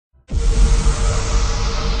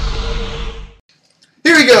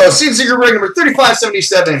Here we go. Seed Seeker break number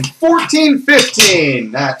 3577,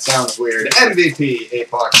 1415. That sounds weird. MVP,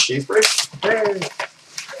 Apox case break. Hey.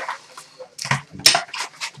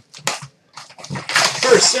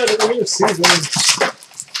 First set of the new season.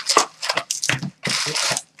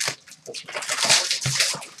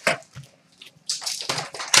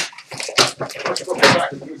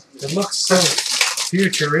 It looks so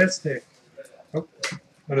futuristic. Oh,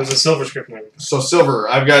 but it's a silver script now. So silver.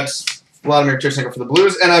 I've got Vladimir Tarasenko for the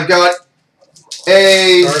Blues, and I've got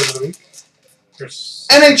a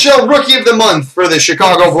NHL Rookie of the Month for the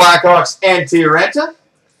Chicago Blackhawks and Tiranta.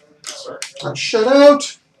 Shut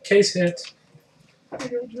out. Case hit.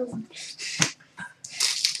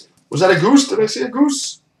 Was that a goose? Did I see a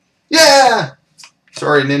goose? Yeah!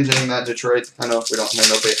 Sorry, ninjaing that Detroit. I know we don't have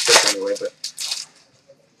no base pick anyway, but.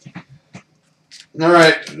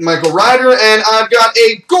 Alright, Michael Ryder, and I've got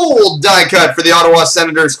a gold die cut for the Ottawa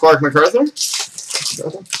Senators, Clark MacArthur.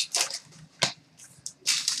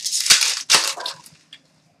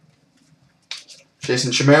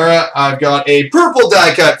 Jason Chimera, I've got a purple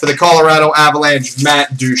die cut for the Colorado Avalanche,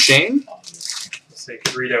 Matt Duchesne. So you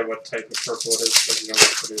could read out what type of purple it is, but you don't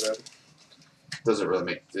have to do that. Does it really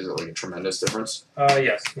make, is it like a tremendous difference?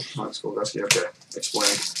 Yes. Oh, it's cool, Gusky, okay.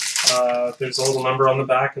 Explain. There's a little number on the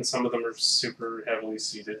back, and some of them are super heavily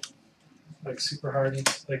seeded. Like super hard.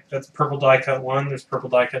 Like that's purple die cut 1, there's purple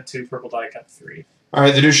die cut 2, purple die cut 3.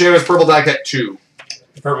 Alright, the Duchesne was purple die cut 2.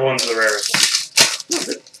 The purple ones are the rarest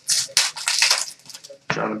one.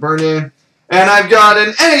 John Bernier. And I've got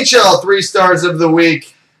an NHL 3 Stars of the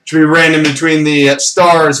Week, which will be random between the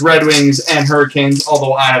Stars, Red Wings, and Hurricanes,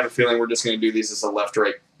 although I have a feeling we're just going to do these as a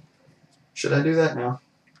left-right. Should I do that now?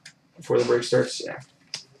 Before the break starts? Yeah.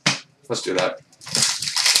 Let's do that.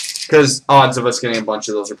 Because odds of us getting a bunch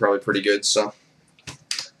of those are probably pretty good, so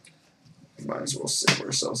might as well save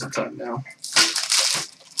ourselves a time now.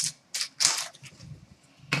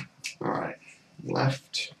 Alright.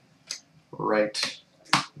 Left, right,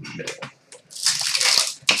 middle.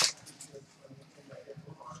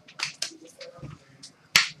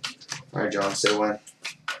 Alright, John, say when.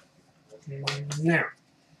 Now.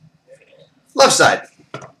 Left side.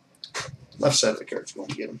 Left side of the card's going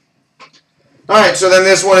to get him. Alright, so then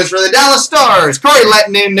this one is for the Dallas Stars. Corey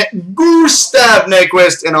Lettinen, Gustav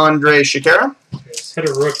Nyquist, and Andre Shakira. Hit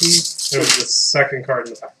a rookie. It was the second card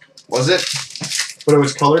in the pack. Was it? But it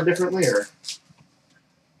was colored differently, or?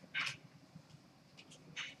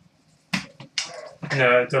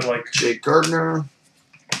 Yeah, they're like... Jake Gardner.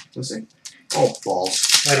 Let's see. Oh,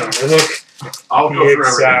 balls. I don't know. They look I'll go the through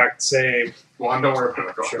exact same. Well, don't worry about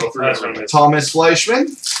it. I'll go through everything. Thomas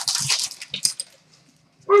Fleischman.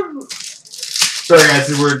 Woo. Sorry guys,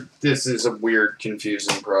 this is a weird,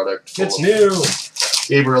 confusing product. It's new.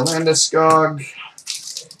 Gabriel Landeskog.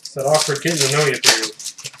 It's that awkward kid you know you do.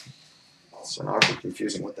 It's an awkward,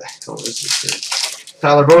 confusing. What the hell is this here?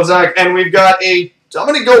 Tyler Bozak, and we've got a. I'm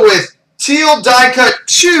going to go with teal die cut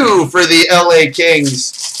 2 for the LA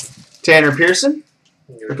Kings. Tanner Pearson.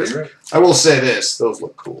 Right. I will say this; those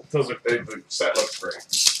look cool. Those look The set looks great.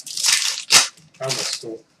 almost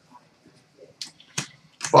cool.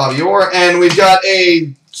 Bobby Orr, and we've got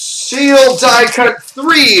a seal die cut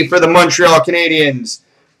 3 for the Montreal Canadiens.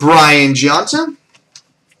 Brian Giunta.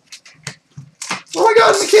 Oh my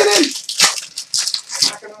God, McKinnon!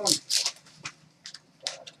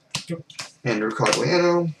 Andrew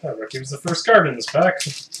Cogliano. That rookie was the first card in this pack.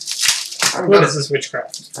 I What is this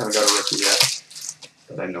witchcraft? haven't got a rookie yet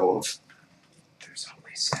that I know of. There's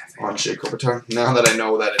only 7. On Shea Kopitar. Now that I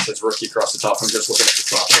know that it says rookie across the top, I'm just looking at the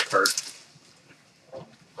top of the card.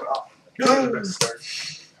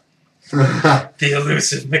 The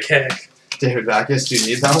elusive mechanic. David Backus, do you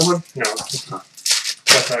need that one? No.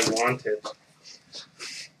 But I wanted.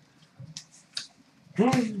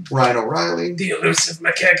 Ryan O'Reilly. The elusive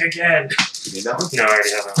mechanic again. Do you need that one? No, I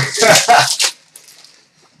already have that one.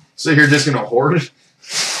 So you're just going to hoard?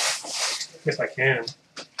 If I can.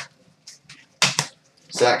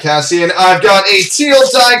 Zach Cassian. I've got a teal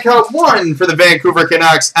die cut 1 for the Vancouver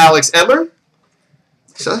Canucks, Alex Edler.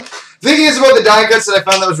 So, the thing is about the die cuts that I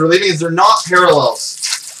found that was relieving is they're not parallels.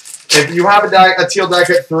 If you have a teal die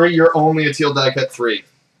cut 3, you're only a teal die cut 3.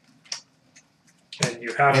 And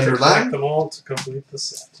you have Andrew to collect Lang. them all to complete the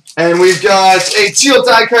set. And we've got a teal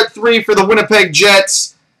die cut 3 for the Winnipeg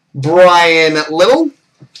Jets, Brian Little.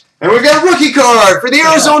 And we've got a rookie card for the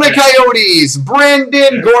Arizona Coyotes,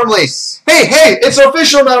 Brandon Gormley. Hey, it's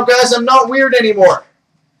official now, guys. I'm not weird anymore.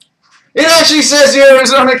 It actually says the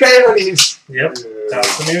Arizona Coyotes. Yep,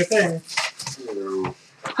 that's the new thing.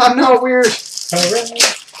 I'm not weird. Hooray.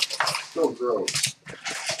 So gross.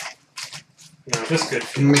 No, just good.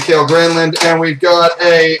 Mikhail Granlund, and we've got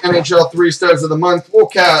a NHL 3 Stars of the Month. We'll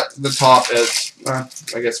count the top as,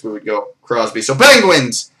 I guess we would go Crosby. So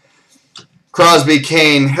Penguins, Crosby,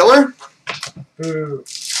 Kane, Hiller. Ooh.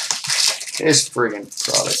 His friggin'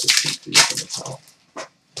 product is too deep in the top.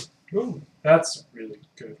 Ooh, that's a really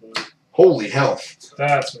good one. Holy hell.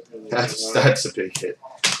 That's a really good one. That's a big hit.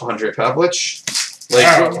 Andre Pavlich.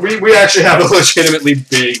 Like, we actually have a legitimately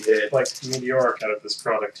big hit. Like meteoric out of this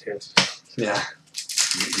product hit. Yeah.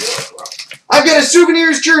 I've got a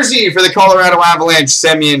Souvenirs jersey for the Colorado Avalanche,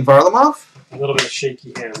 Semyon Varlamov. A little bit of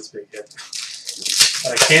shaky hands, big hit.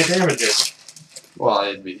 But I can't damage it. Well,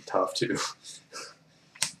 it'd be tough, too.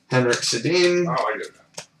 Henrik Sedin. Oh, I get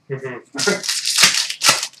that.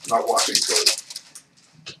 Not watching, so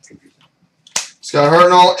Scott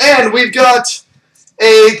Hartnell. And we've got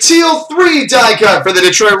a Teal 3 die cut for the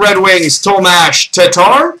Detroit Red Wings, Tomas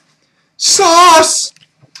Tatar. Sauce!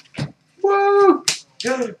 Woo!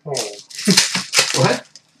 Beautiful. What?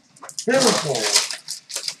 Beautiful.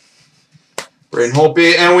 Braden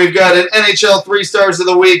Holtby. And we've got an NHL 3 Stars of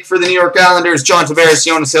the Week for the New York Islanders, John Tavares,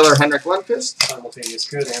 Jonas Hiller, Henrik Lundqvist. Simultaneous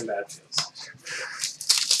good and bad feels.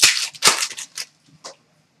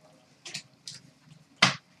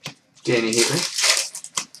 Danny Heatley.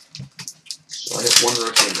 So I hit one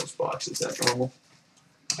rookie in those boxes. Is that normal?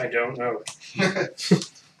 I don't know.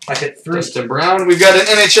 I hit 3. Dustin Brown. We've got an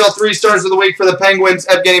NHL 3 Stars of the Week for the Penguins,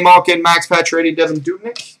 Evgeny Malkin, Max Pacioretty, Devin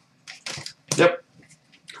Dubnyk. Yep.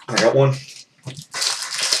 I got one.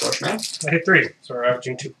 Josh Mann. I hit 3, so we're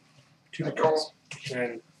averaging 2. 2 goals.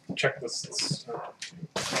 And checklists.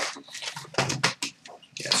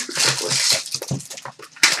 Yeah, screw checklists.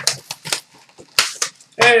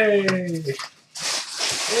 Hey!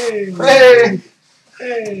 Hey! Hey!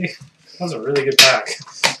 Hey! That was a really good pack.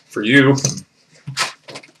 For you.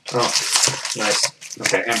 Oh, nice.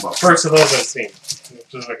 Okay, and Bob. First of those I've seen.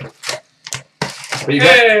 Just like, But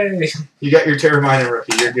hey! You got your Terraminer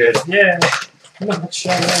rookie. You're good. Yeah! Not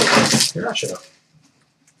shut up. You're not shut up.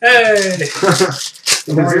 Hey! You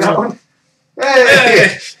see that one?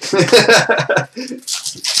 Hey!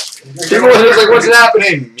 People are just like, what's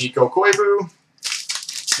happening? Mikko Koivu.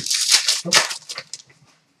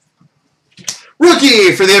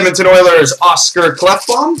 Rookie for the Edmonton Oilers, Oscar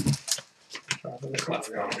Klefbom.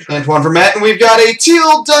 Antoine Vermette. And we've got a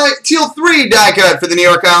Teal 3 die cut for the New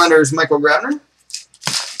York Islanders, Michael Grabner.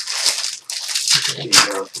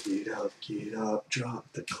 Get up, drop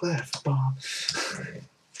the Klefbom.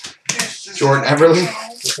 Jordan Everly.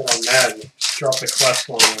 Look at how mad. Just drop the clef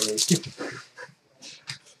one on him.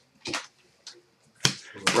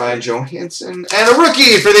 Ryan Johansson. And a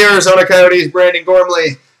rookie for the Arizona Coyotes, Brandon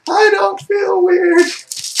Gormley. I don't feel weird.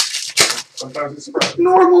 sometimes it's surprising.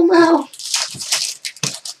 Normal now.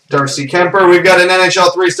 Darcy Kemper. We've got an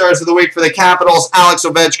NHL 3 Stars of the Week for the Capitals, Alex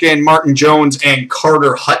Ovechkin, Martin Jones, and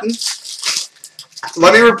Carter Hutton.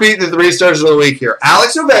 Let me repeat the 3 Stars of the Week here.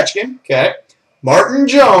 Alex Ovechkin, okay, Martin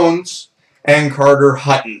Jones, and Carter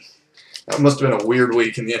Hutton. That must have been a weird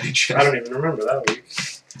week in the NHL. I don't even remember that week.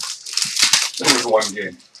 It was one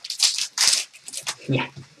game. Yeah.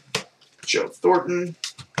 Joe Thornton.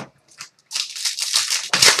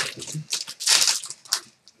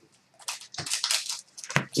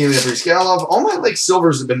 Ilya Bryzgalov. All my Lake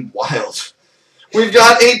Silvers have been wild. We've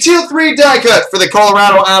got a Teal 3 die cut for the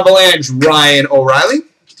Colorado Avalanche, Ryan O'Reilly.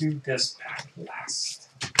 Do this back last.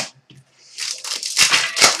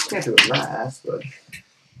 Can't do it last, but...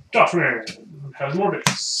 Duffman has more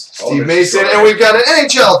bits. Steve Mason. And we've got an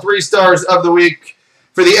NHL 3 Stars of the Week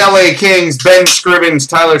for the LA Kings, Ben Scrivens,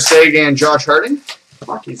 Tyler Seguin, Josh Harding.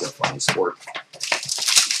 Hockey's a funny sport.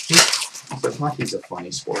 But hockey's a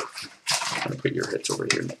funny sport. I'm going to put your hits over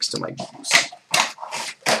here next to my goose.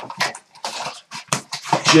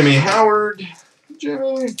 Jimmy Howard.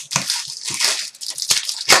 Jimmy.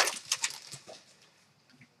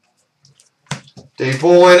 Dave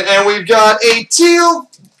Bolin. And we've got a Teal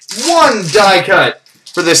 1 die cut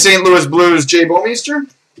for the St. Louis Blues, Jay Bouwmeester.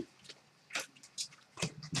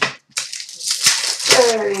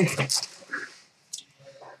 Hey.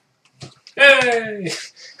 Hey!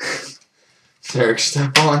 Eric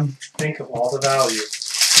Stepan. Think of all the value.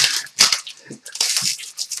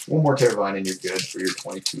 One more Terravine and you're good for your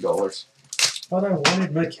 $22. But I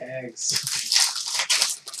wanted my kegs.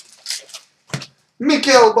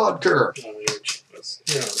 Mikhail Bodker.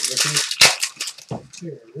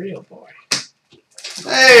 You're a real boy.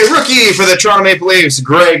 Hey, rookie for the Toronto Maple Leafs,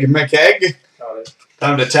 Greg McKegg. Got it.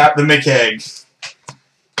 Time to tap the McKegg.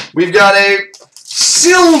 We've got a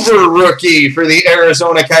silver rookie for the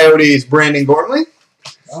Arizona Coyotes, Brandon Gormley.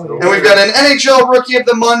 And we've got an NHL Rookie of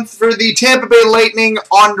the Month for the Tampa Bay Lightning,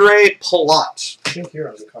 Andre Palat. I think you're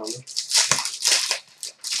uncommon.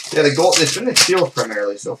 Yeah, the gold. It's been the teal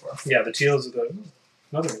primarily so far. Yeah, the teals are the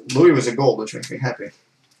another one. Louis was a gold, which makes me happy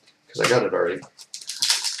because I got it already.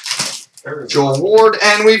 Joel Ward,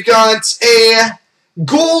 and we've got a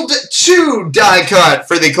gold 2 die cut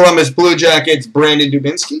for the Columbus Blue Jackets, Brandon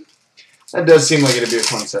Dubinsky. That does seem like it'd be a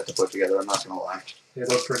fun set to put together. I'm not gonna lie. They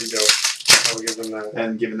look pretty dope. I'll give them that.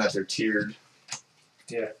 And given that they're tiered,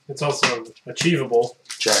 Yeah, it's also achievable.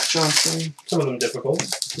 Jack Johnson. Some of them difficult.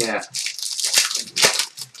 Yeah.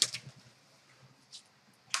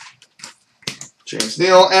 James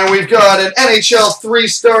Neal. And we've got an NHL 3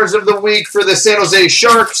 Stars of the Week for the San Jose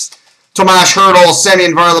Sharks. Tomas Hertl,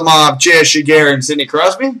 Semyon Varlamov, J.S. Shiger, and Sidney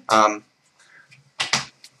Crosby. 4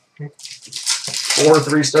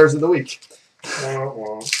 3 Stars of the Week.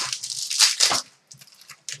 Well.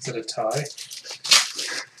 Is it a tie?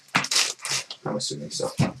 I'm assuming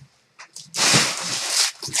so.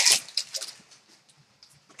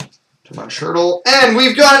 Tomas Hertl. And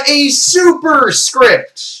we've got a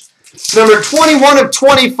superscript. Number 21 of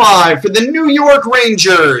 25 for the New York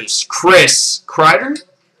Rangers, Chris Kreider.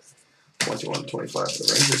 21 of 25 for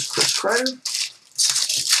the Rangers, Chris Kreider.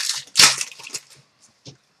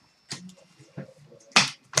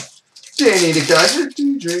 Danny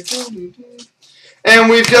DeKaiser.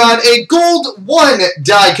 And we've got a gold 1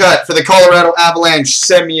 die cut for the Colorado Avalanche,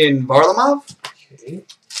 Semyon Varlamov. Okay.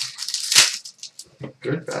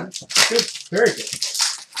 Good, bad. Good. Very good.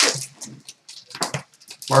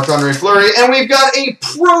 Marc-Andre Fleury. And we've got a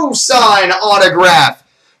pro sign autograph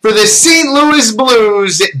for the St. Louis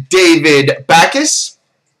Blues, David Backes.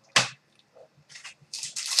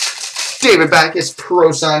 David Backes,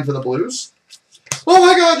 pro sign for the Blues. Oh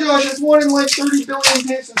my God, Josh, it's 1 in like 30 billion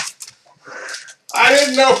cases. I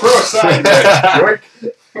didn't know pro sign that.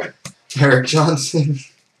 Eric Johnson.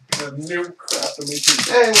 The new crap of me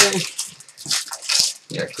too. Hey.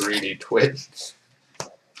 Yeah, greedy twit.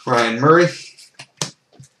 Ryan Murray.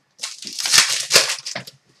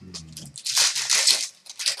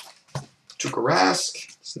 Tuukka Rask.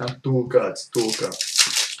 It's not Tuukka, it's Tuukka.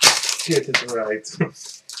 Get it right.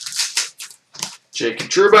 Jacob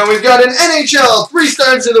Trouba. And we've got an NHL 3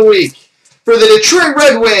 Stars of the Week for the Detroit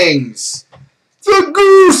Red Wings. The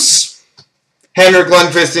Goose. Henrik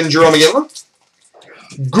Lundqvist and Jerome Iginla.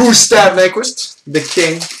 Gustav Nyquist, the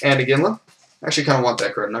King, and Iginla. I actually kind of want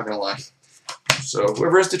that card, I'm not going to lie. So,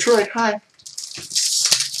 whoever is Detroit, hi.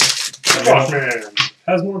 Bossman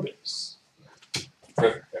has more bits.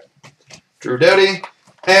 Drew Doughty.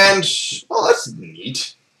 And, oh, that's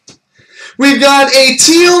neat. We've got a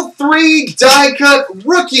Teal 3 die cut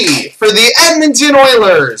rookie for the Edmonton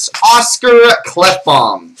Oilers, Oscar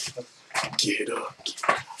Klefbom. Get up,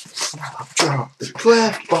 drop the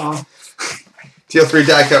Klefbom. Teal 3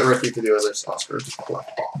 die cut rookie for the Oilers, Oscar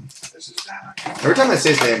Klefbom. Every time I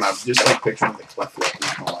say his name, I'm just like picturing the Clef look.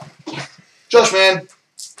 Josh, man.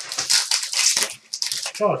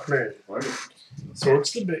 Josh, man.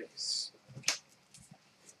 Sorts the base.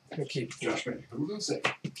 We'll keep Josh, man, who will say?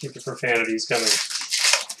 Keep the profanities coming.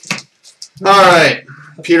 All right.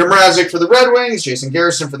 Peter Mrazek for the Red Wings, Jason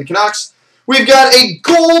Garrison for the Canucks. We've got a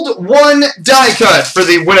gold 1 die cut for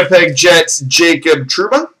the Winnipeg Jets, Jacob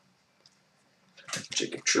Trouba.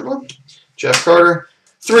 Jeff Carter.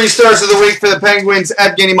 3 Stars of the Week for the Penguins,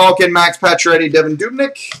 Evgeny Malkin, Max Pacioretty, Devin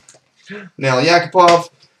Dubnyk. Nail Yakupov.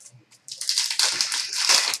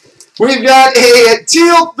 We've got a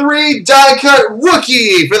Teal 3 die cut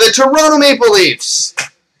rookie for the Toronto Maple Leafs,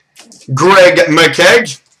 Greg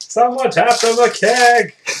McKegg. Someone tapped on the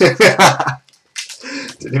keg.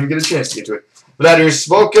 Didn't even get a chance to get to it. Vladimir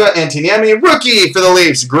Svoka, Antiniemi, rookie for the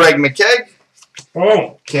Leafs, Greg McKegg.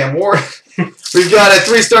 Oh. Cam Ward. We've got a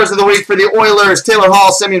 3 Stars of the Week for the Oilers, Taylor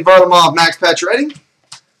Hall, Semyon Varlamov, Max Pacioretty.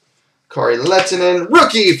 Kari Lehtinen,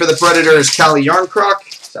 rookie for the Predators, Kalle Yarncroc.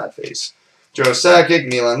 Sad face. Joe Sakic,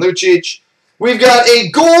 Milan Lucic. We've got a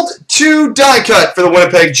gold 2 die cut for the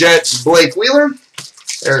Winnipeg Jets, Blake Wheeler.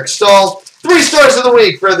 Eric Stahl. 3 Stars of the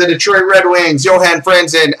Week for the Detroit Red Wings, Johan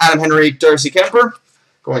Franzen, Adam Henrique, Darcy Kemper.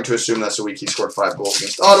 Going to assume that's the week he scored 5 goals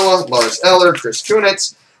against Ottawa. Lars Eller, Chris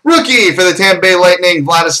Kunitz. Rookie for the Tampa Bay Lightning,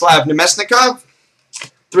 Vladislav Nemesnikov.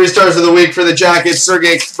 3 Stars of the Week for the Jackets,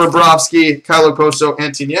 Sergei Bobrovsky, Kyle Okposo,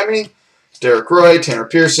 Antiniemi. Derek Roy, Tanner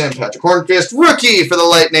Pearson, Patrick Hornqvist. Rookie for the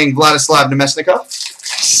Lightning, Vladislav Nemesnikov.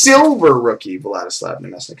 Silver rookie, Vladislav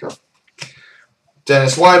Nemesnikov.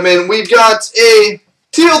 Dennis Wideman. We've got a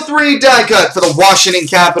Teal 3 die cut for the Washington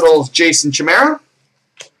Capitals, Jason Chimera.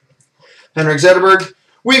 Henrik Zetterberg.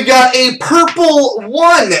 We've got a purple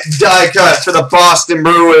 1 die cut for the Boston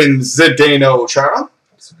Bruins, Zdeno Chara.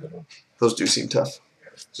 Those do seem tough.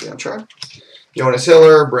 So yeah, try. Jonas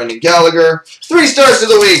Hiller, Brendan Gallagher. 3 stars of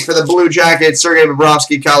the week for the Blue Jackets, Sergei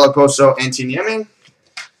Bobrovsky, Kyle Okposo, and Team Yemen.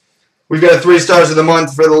 We've got 3 stars of the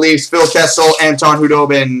month for the Leafs, Phil Kessel, Anton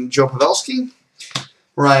Khudobin, Joe Pavelski.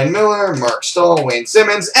 Ryan Miller, Mark Stahl, Wayne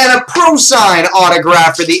Simmons, and a pro sign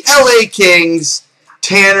autograph for the LA Kings,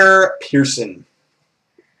 Tanner Pearson.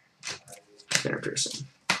 Tanner Pearson.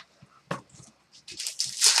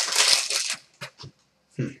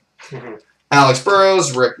 Alex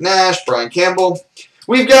Burrows, Rick Nash, Brian Campbell.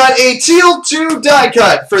 We've got a Teal 2 die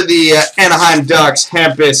cut for the Anaheim Ducks,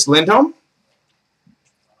 Hampus Lindholm.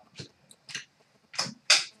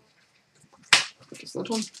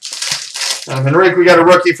 Henrik, we got a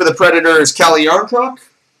rookie for the Predators, Kalle Yarncroc.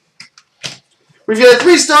 We've got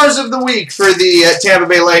 3 stars of the week for the Tampa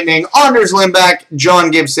Bay Lightning, Anders Lindback, John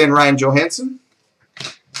Gibson, Ryan Johansson.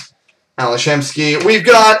 Alex Hemsky. We've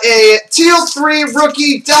got a Teal 3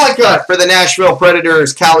 rookie die cut for the Nashville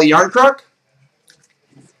Predators, Kalle Yarncroc.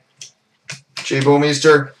 Jay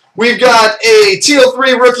Bomeister. We've got a Teal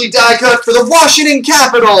 3 rookie die cut for the Washington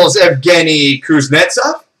Capitals, Evgeny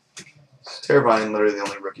Kuznetsov. Terrifying, literally the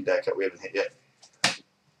only rookie die cut we haven't hit yet.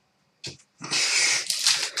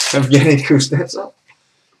 Evgeny Kuznetsov.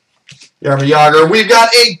 Jaromir Jagr. We've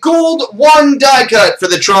got a gold 1 die cut for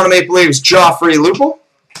the Toronto Maple Leafs, Joffrey Lupul.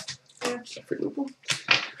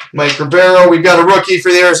 Mike Ribeiro. We've got a rookie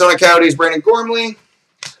for the Arizona Coyotes, Brandon Gormley.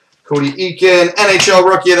 Cody Eakin. NHL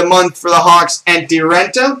Rookie of the Month for the Hawks, Antti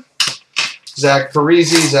Renta. Zach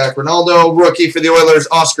Parise, Zach Ronaldo. Rookie for the Oilers,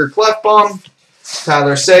 Oscar Klefbom.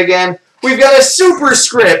 Tyler Seguin. We've got a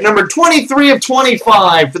superscript, number 23 of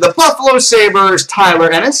 25 for the Buffalo Sabres,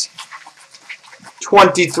 Tyler Ennis.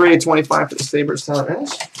 23 of 25 for the Sabres, Tyler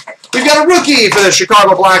Ennis. We've got a rookie for the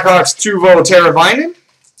Chicago Blackhawks, Teuvo Teravainen.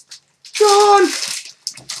 John.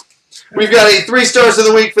 We've got a 3 stars of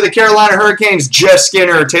the week for the Carolina Hurricanes, Jeff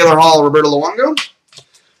Skinner, Taylor Hall, Roberto Luongo.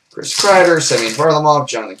 Chris Kreider, Semyon Varlamov,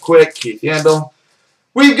 Jonathan Quick, Keith Yandel.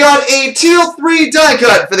 We've got a Teal 3 die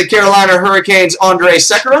cut for the Carolina Hurricanes, Andrei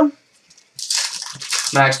Sekera.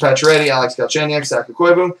 Max Pacioretty, Alex Galchenyuk, Zach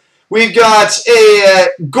Koivu. We've got a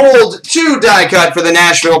gold 2 die cut for the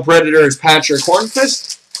Nashville Predators, Patrick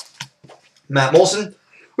Hornqvist. Matt Molson.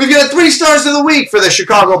 We've got 3 stars of the week for the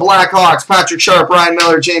Chicago Blackhawks, Patrick Sharp, Ryan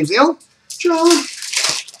Miller, James Neal. John.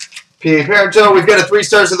 P. Parenteau. We've got a 3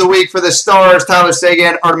 stars of the week for the Stars, Tyler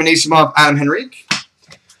Seguin, Artem Anisimov, Adam Henrique.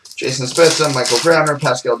 Jason Spezza, Michael Grabner,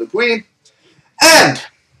 Pascal Dupuis. And,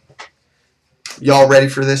 y'all ready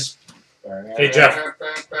for this? Hey, Jeff.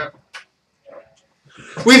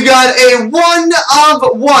 We've got a 1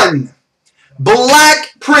 of 1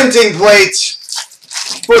 black printing plate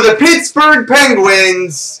for the Pittsburgh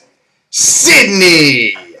Penguins,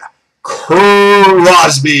 Sidney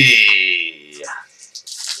Crosby.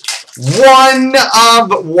 1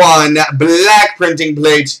 of 1 black printing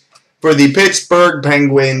plate for the Pittsburgh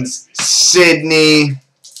Penguins, Sidney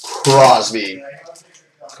Crosby.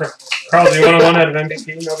 Crosby 101 out of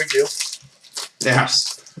MVP, no big deal.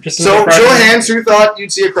 Yes. Just So, show of hands, who thought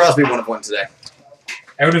you'd see a Crosby 1 of 1 today?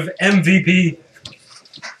 Out of MVP.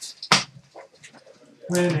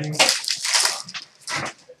 Winning.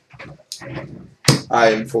 I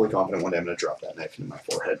am fully confident one day I'm going to drop that knife into my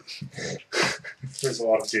forehead. There's a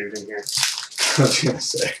lot of dude in here. I was going to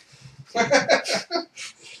say.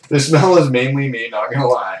 The smell is mainly me, not going to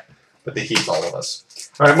lie. But the heat's all of us.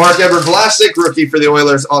 All right, Mark-Edward Vlasic, rookie for the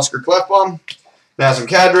Oilers, Oscar Klefbom. Nazem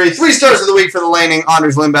Kadri. 3 stars of the week for the Lightning,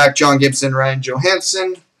 Anders Lindback, John Gibson, Ryan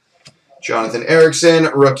Johansson. Jonathan Erickson,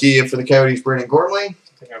 rookie for the Coyotes, Brandon Gormley. I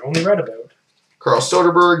think I've only read about. Carl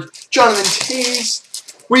Soderberg, Jonathan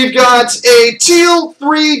Taze. We've got a Teal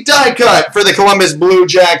 3 die cut for the Columbus Blue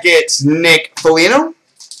Jackets, Nick Foligno.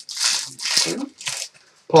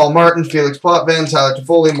 Paul Martin, Felix Potvin, Tyler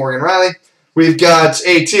Toffoli, Morgan Riley. We've got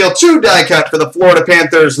a Teal 2 die cut for the Florida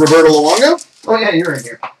Panthers, Roberto Luongo. Oh yeah, you're in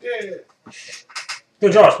here. Yeah.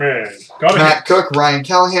 Good job, man. Got it. Matt Cook, Ryan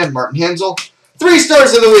Callahan, Martin Hansel. 3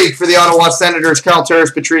 stars of the week for the Ottawa Senators, Kyle Turris,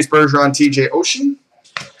 Patrice Bergeron, TJ Oshie.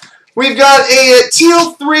 We've got a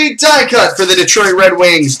Teal 3 die cut for the Detroit Red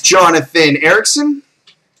Wings, Jonathan Erickson.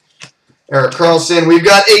 Erik Karlsson. We've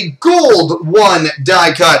got a gold 1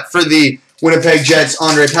 die cut for the Winnipeg Jets,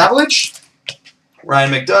 Andre Pavlich.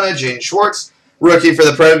 Ryan McDonough, Jane Schwartz. Rookie for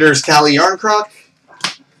the Predators, Kalle Yarncroc.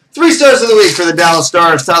 3 stars of the week for the Dallas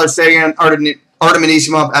Stars, Tyler Seguin, Artem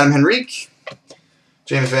Anisimov, Adam Henrique.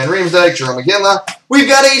 James Van Riemsdyk, Jerome McGinley. We've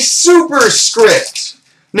got a superscript.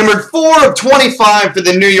 Numbered 4 of 25 for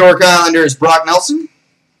the New York Islanders, Brock Nelson.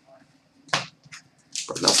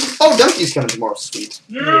 Oh, Dunkey's coming tomorrow. Sweet.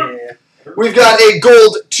 Yeah. We've got a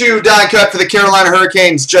gold 2 die cut for the Carolina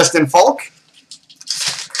Hurricanes, Justin Falk.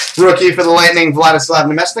 Rookie for the Lightning, Vladislav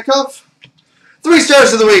Nemesnikov. 3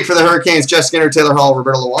 stars of the week for the Hurricanes, Jeff Skinner, Taylor Hall,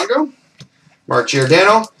 Roberto Luongo. Mark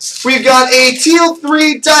Giordano. We've got a teal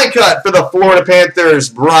 3 die cut for the Florida Panthers,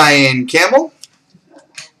 Brian Campbell.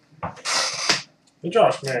 Good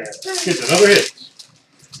Josh, man. Gets another hit.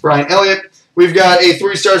 Brian Elliott. We've got a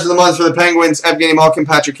 3 stars of the month for the Penguins, Evgeny Malkin,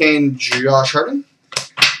 Patrick Kane, Josh Harden.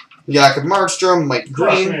 Jakob Markstrom, Mike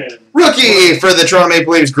Green. Rookie for the Toronto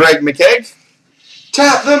Maple Leafs, Greg McKegg.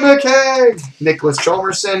 Tap the McKegg. Nicholas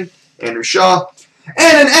Chalmerson, Andrew Shaw.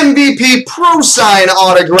 And an MVP Pro Sign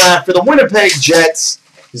autograph for the Winnipeg Jets,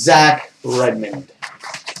 Zach Redmond.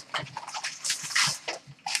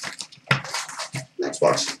 Next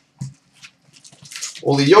box.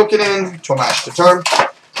 Olli Jokinen, Tomas Tatar.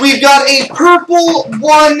 We've got a purple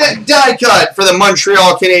 1 die cut for the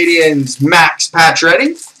Montreal Canadiens, Max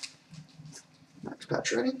Pacioretty.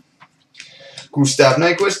 Gustav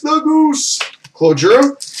Nyquist, the Goose. Claude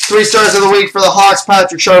Giroux. 3 stars of the week for the Hawks,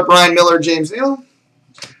 Patrick Sharp, Ryan Miller, James Neal.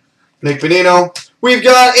 Nick Bonino. We've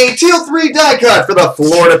got a teal 3 die cut for the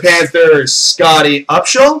Florida Panthers, Scotty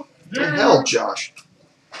Upshaw. The hell, Josh?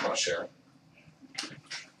 I'll share.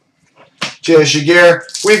 Jay Shigear.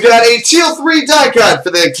 We've got a teal 3 die cut for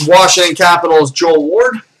the Washington Capitals, Joel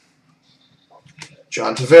Ward.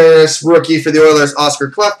 John Tavares. Rookie for the Oilers, Oscar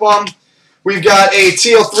Klefbom. We've got a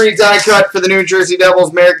teal 3 die cut for the New Jersey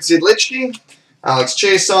Devils, Marek Zidlichki. Alex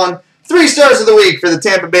Chason. 3 stars of the week for the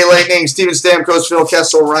Tampa Bay Lightning, Steven Stamkos, Phil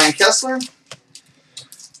Kessel, Ryan Kessler.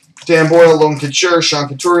 Dan Boyle, Lone Couture, Sean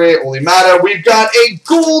Couturier, Oli Mata. We've got a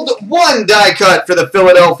gold 1 die cut for the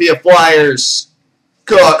Philadelphia Flyers,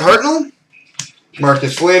 Scott Hartnell.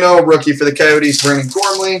 Marcus Foligno, rookie for the Coyotes, Brandon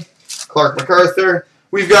Gormley. Clark MacArthur.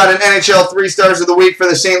 We've got an NHL 3 stars of the week for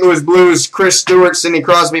the St. Louis Blues, Chris Stewart, Sidney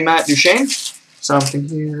Crosby, Matt Duchene. Something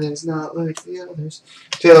here is not like the others.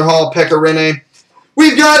 Taylor Hall, Pekka Rinne.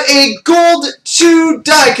 We've got a gold 2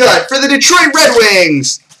 die cut for the Detroit Red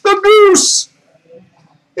Wings. The Goose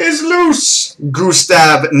is loose.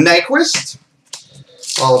 Gustav Nyquist.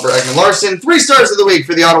 Oliver Ekman-Larsson. 3 stars of the week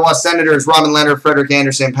for the Ottawa Senators, Robin Leonard, Frederick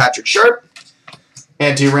Anderson, Patrick Sharp.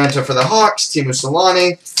 Antti Ranta for the Hawks, Teemu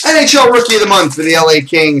Solani. NHL Rookie of the Month for the LA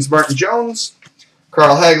Kings, Martin Jones.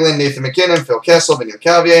 Carl Hagelin, Nathan McKinnon, Phil Kessel, Vinny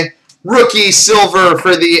Cavier. Rookie Silver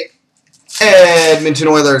for the Edmonton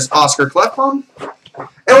Oilers, Oscar Klefbom.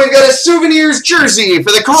 And we've got a Souvenirs jersey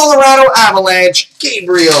for the Colorado Avalanche,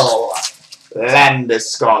 Gabriel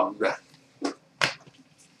Landeskog. Right.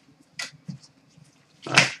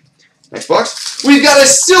 Next box. We've got a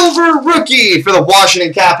silver rookie for the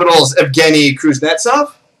Washington Capitals, Evgeny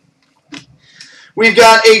Kuznetsov. We've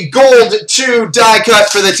got a gold 2 die cut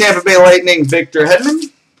for the Tampa Bay Lightning, Victor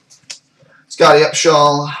Hedman. Scotty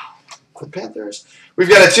Upshaw for the Panthers. We've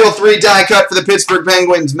got a teal 3 die cut for the Pittsburgh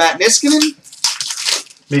Penguins, Matt Niskanen.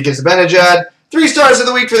 Mika Zibanejad. 3 stars of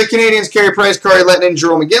the week for the Canadians, Carey Price, Kari Lettinen,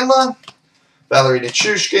 Jerome McGinley. Valerie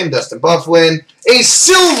Nichushkin, Dustin Byfuglien. A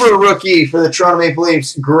silver rookie for the Toronto Maple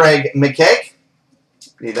Leafs, Greg McKegg.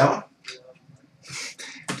 Need that one?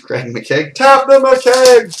 Greg McKegg. Tap the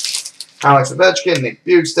McKegg. Alex Ovechkin, Nick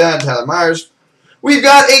Bukestad, Tyler Myers. We've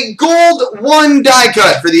got a gold 1 die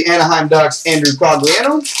cut for the Anaheim Ducks, Andrew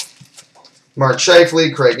Cogliano. Mark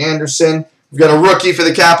Scheifele, Craig Anderson. We've got a rookie for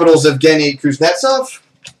the Capitals, Evgeny Kuznetsov.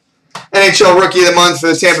 NHL Rookie of the Month for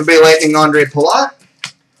the Tampa Bay Lightning, Andre Palat.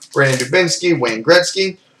 Brandon Dubinsky, Wayne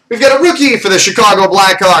Gretzky. We've got a rookie for the Chicago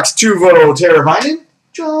Blackhawks, Teuvo Teravainen.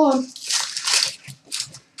 John.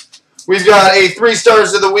 We've got a 3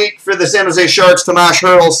 stars of the week for the San Jose Sharks, Tomas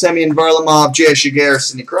Hertl, Semyon Varlamov, Jay Shigear,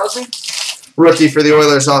 Sidney Crosby. Rookie for the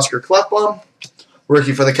Oilers, Oscar Klefbom.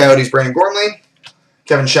 Rookie for the Coyotes, Brandon Gormley.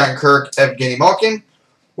 Kevin Shattenkirk, Evgeny Malkin.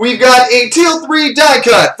 We've got a teal 3 die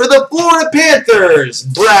cut for the Florida Panthers,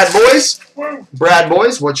 Brad Boyce. Brad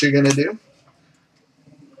Boyce, what you gonna do?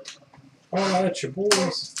 All right, your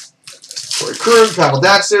boys. Corey Krug, Pavel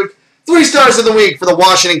Datsyuk. 3 stars of the week for the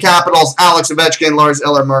Washington Capitals, Alex Ovechkin, Lars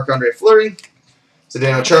Eller, Marc-Andre Fleury.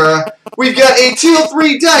 Zdeno Chara. We've got a teal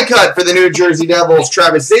 3 die cut for the New Jersey Devils,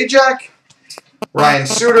 Travis Zajac. Ryan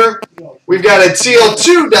Suter. We've got a teal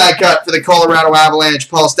 2 die cut for the Colorado Avalanche,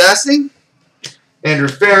 Paul Stastny. Andrew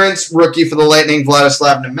Ferentz, rookie for the Lightning,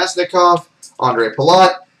 Vladislav Nemesnikov. Andre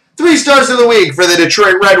Palat. 3 stars of the week for the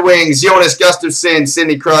Detroit Red Wings, Jonas Gustafsson,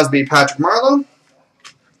 Sidney Crosby, Patrick Marleau.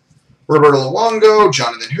 Roberto Luongo,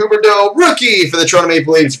 Jonathan Huberdeau. Rookie for the Toronto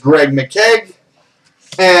Maple Leafs, Greg McKegg.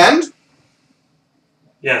 And...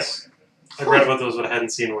 Yes. I read about those, but I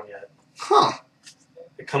hadn't seen one yet. Huh.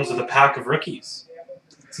 It comes with a pack of rookies.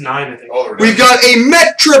 It's 9, I think. Oh, We've got a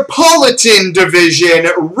Metropolitan Division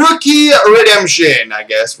Rookie Redemption. I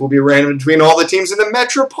guess we'll be random between all the teams in the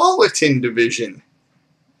Metropolitan Division.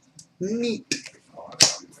 Neat.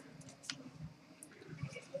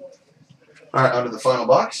 All right, onto the final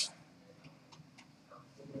box.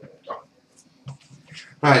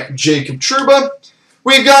 All right, Jacob Trouba.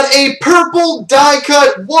 We've got a purple die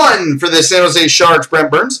cut 1 for the San Jose Sharks, Brent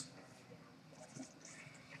Burns.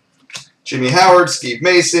 Jimmy Howard, Steve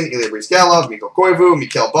Mason, Ilya Brizgalov, Mikko Koivu,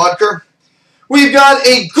 Mikhail Bodker. We've got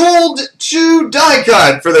a gold 2 die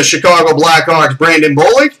cut for the Chicago Blackhawks, Brandon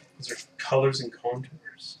Bollig. Those are colors and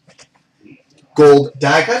contours. Gold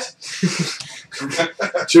die cut.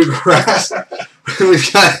 2 grass.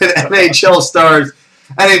 We've got an NHL Stars,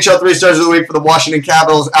 NHL 3 Stars of the Week for the Washington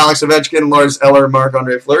Capitals, Alex Ovechkin, Lars Eller,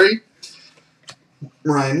 Marc-Andre Fleury.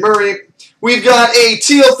 Ryan Murray. We've got a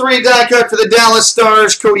teal 3 die cut for the Dallas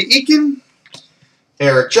Stars, Cody Eakin.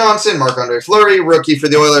 Eric Johnson, Marc-Andre Fleury. Rookie for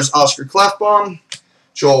the Oilers, Oscar Klefbom.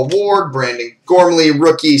 Joel Ward, Brandon Gormley.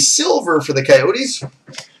 Rookie silver for the Coyotes.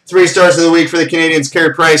 3 Stars of the Week for the Canadians,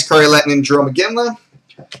 Carey Price, Kari Lettinen, Jerome McGinley.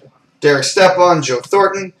 Derek Stepan, Joe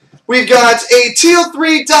Thornton. We've got a teal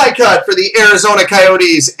 3 die cut for the Arizona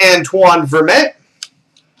Coyotes, Antoine Vermette.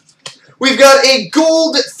 We've got a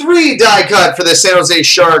gold 3 die cut for the San Jose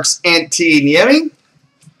Sharks, Antti Niemi.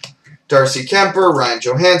 Darcy Kemper, Ryan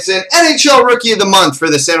Johansson. NHL Rookie of the Month for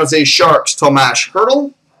the San Jose Sharks, Tomas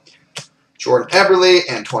Hertl. Jordan Eberle,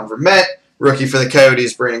 Antoine Vermette. Rookie for the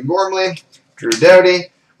Coyotes, Brandon Gormley. Drew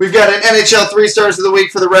Doughty. We've got an NHL 3 Stars of the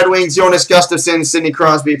Week for the Red Wings, Jonas Gustafsson, Sidney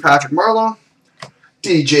Crosby, Patrick Marleau.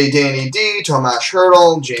 DJ Danny D, Tomas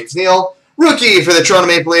Hertl, James Neal. Rookie for the Toronto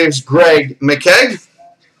Maple Leafs, Greg McKegg.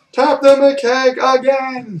 Tap the McKegg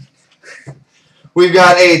again. We've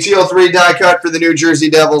got a teal 3 die cut for the New Jersey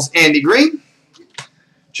Devils, Andy Green.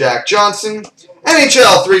 Jack Johnson.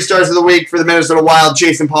 NHL 3 Stars of the Week for the Minnesota Wild,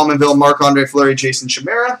 Jason Palmanville, Marc-Andre Fleury, Jason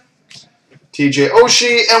Chimera. TJ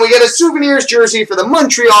Oshie. And we get a Souvenirs jersey for the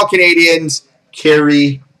Montreal Canadiens,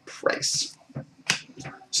 Carey Price.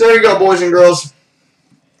 So there you go, boys and girls.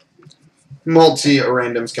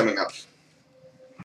 Multi-randoms coming up.